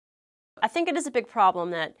I think it is a big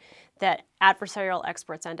problem that adversarial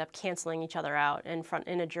experts end up canceling each other out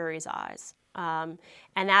in a jury's eyes. And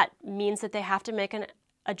that means that they have to make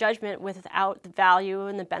a judgment without the value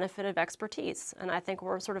and the benefit of expertise. And I think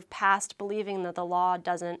we're sort of past believing that the law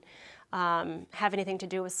doesn't have anything to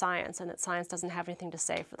do with science and that science doesn't have anything to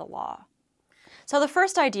say for the law. So the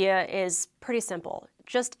first idea is pretty simple.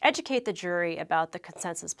 Just educate the jury about the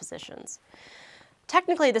consensus positions.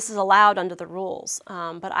 Technically, this is allowed under the rules,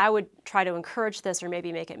 but I would try to encourage this or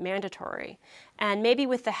maybe make it mandatory, and maybe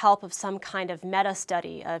with the help of some kind of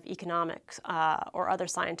meta-study of economics or other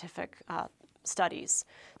scientific studies.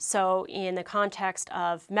 So in the context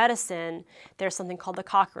of medicine, there's something called the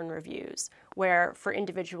Cochrane Reviews, where for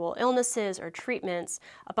individual illnesses or treatments,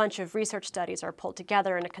 a bunch of research studies are pulled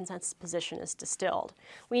together and a consensus position is distilled.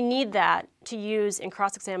 We need that to use in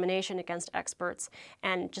cross-examination against experts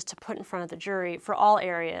and just to put in front of the jury for all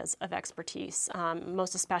areas of expertise,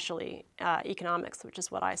 most especially economics, which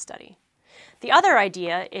is what I study. The other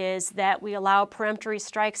idea is that we allow peremptory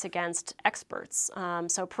strikes against experts.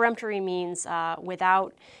 So peremptory means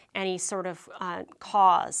without any sort of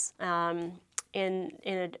cause. In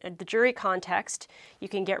the jury context, you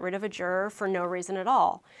can get rid of a juror for no reason at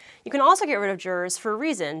all. You can also get rid of jurors for a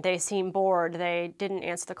reason. They seem bored, they didn't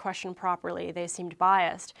answer the question properly, they seemed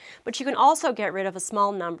biased. But you can also get rid of a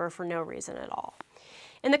small number for no reason at all.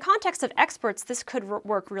 In the context of experts, this could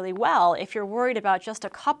work really well if you're worried about just a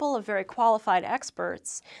couple of very qualified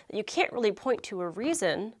experts that you can't really point to a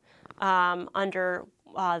reason under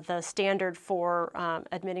the standard for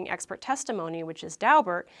admitting expert testimony, which is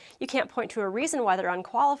Daubert. You can't point to a reason why they're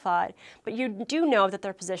unqualified, but you do know that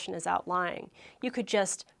their position is outlying. You could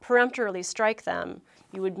just peremptorily strike them.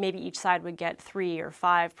 Maybe each side would get 3 or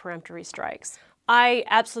 5 peremptory strikes. I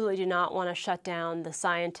absolutely do not want to shut down the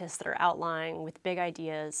scientists that are outlying with big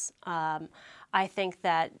ideas. I think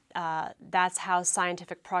that that's how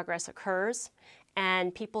scientific progress occurs.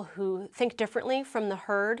 And people who think differently from the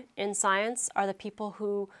herd in science are the people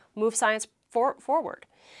who move science forward.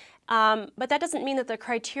 But that doesn't mean that the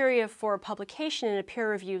criteria for publication in a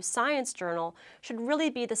peer-reviewed science journal should really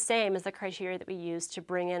be the same as the criteria that we use to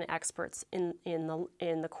bring in experts in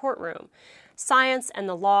the courtroom. Science and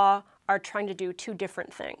the law are trying to do 2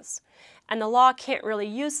 different things. And the law can't really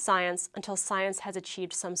use science until science has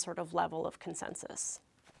achieved some sort of level of consensus.